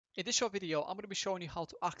In this short video, I'm going to be showing you how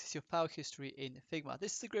to access your file history in Figma.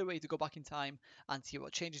 This is a great way to go back in time and see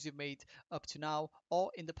what changes you've made up to now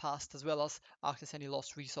or in the past, as well as access any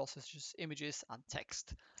lost resources, such as images and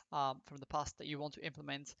text from the past that you want to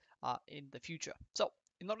implement in the future. So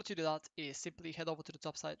in order to do that is simply head over to the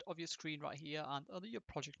top side of your screen right here, and under your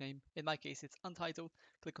project name, in my case it's untitled,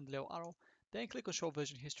 click on the little arrow, then click on show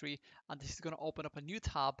version history, and this is going to open up a new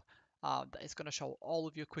tab that is going to show all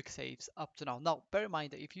of your quick saves up to now. Now, bear in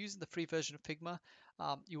mind that if you're using the free version of Figma,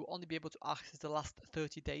 you will only be able to access the last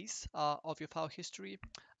 30 days of your file history.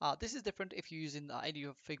 This is different if you're using any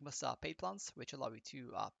of Figma's paid plans, which allow you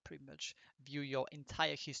to pretty much view your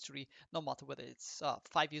entire history, no matter whether it's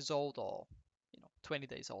 5 years old or 20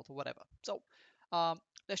 days old or whatever. So um,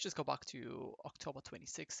 let's just go back to October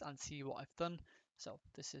 26th and see what I've done. So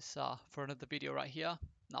this is for another video right here.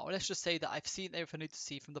 Now let's just say that I've seen everything I need to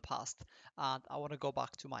see from the past and I want to go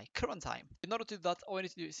back to my current time. In order to do that, all I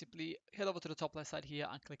need to do is simply head over to the top left side here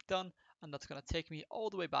and click done, and that's going to take me all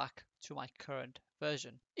the way back to my current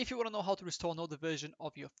version. If you want to know how to restore another version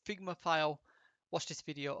of your Figma file, watch this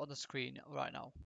video on the screen right now.